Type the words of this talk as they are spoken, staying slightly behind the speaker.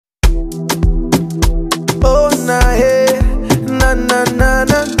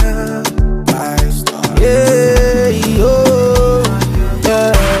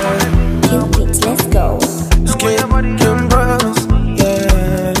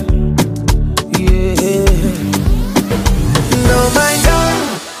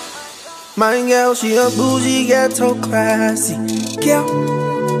My girl, she a bougie, ghetto classy girl.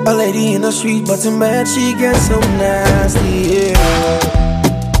 A lady in the street, but in bed she gets so nasty,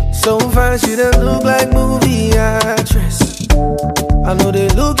 yeah. So fine, she done look like movie actress. I know they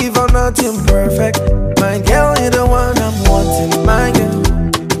looking for nothing perfect. My girl, you're the one I'm wanting. My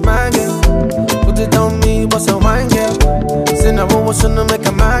girl, put it on me, what's a wine girl? Say now I want to make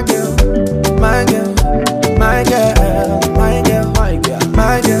a my girl. My girl, my girl, my girl, my girl,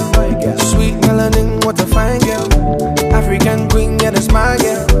 my girl, my girl. Sweet melanin, what a fine girl. African queen, yeah, that's my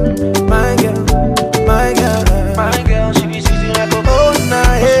girl. My girl, my girl, my girl. She be sitting like a oh,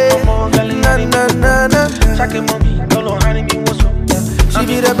 nah, hey, na na na na. Shake mommy, don't know how to be what's up. She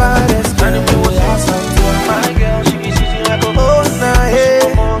be the baddest girl. My girl, she be sitting like a oh, nah, hey,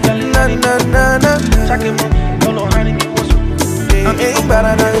 na na na na. Shake mommy, don't know how to be what's up. I ain't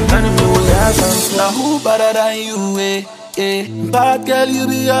better than you. Now who better than you, eh? Bad girl, you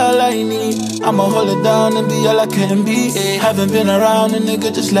be all I need. I'ma hold it down and be all I can be, eh? Haven't been around a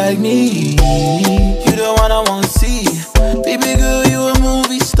nigga just like me. You the one I wanna see. Baby girl, you a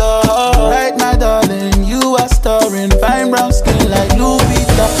movie star. Right, my darling, you are starring. Fine brown skin like Louis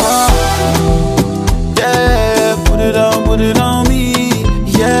Vuitton. Yeah, put it on me,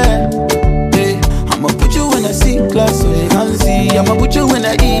 yeah. I'ma put you in a C-class so they can see. I'ma put you in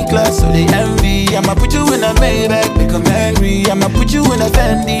a E-class so they envy. I'ma put you in a Maybach, make 'em angry. I'ma put you in a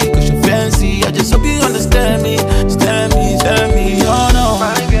Fendi, cause you're fancy. I just hope you understand me, oh no.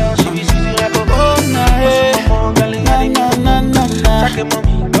 My girl, she be sitting like a oh, nah, hey. Na, na.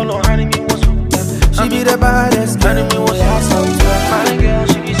 Mommy, don't know how to be what's up. She be the baddest girl. My girl,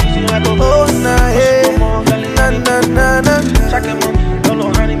 she be sitting like a oh, nah, hey. Na, na, na. Mommy, don't know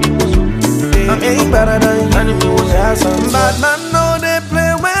how to be what's up. I ain't better than you. Bad man know they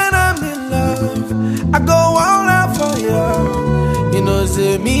play when I'm in love. I go all out for you. You know,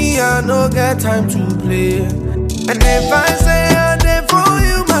 say me, I no get time to play. And if I say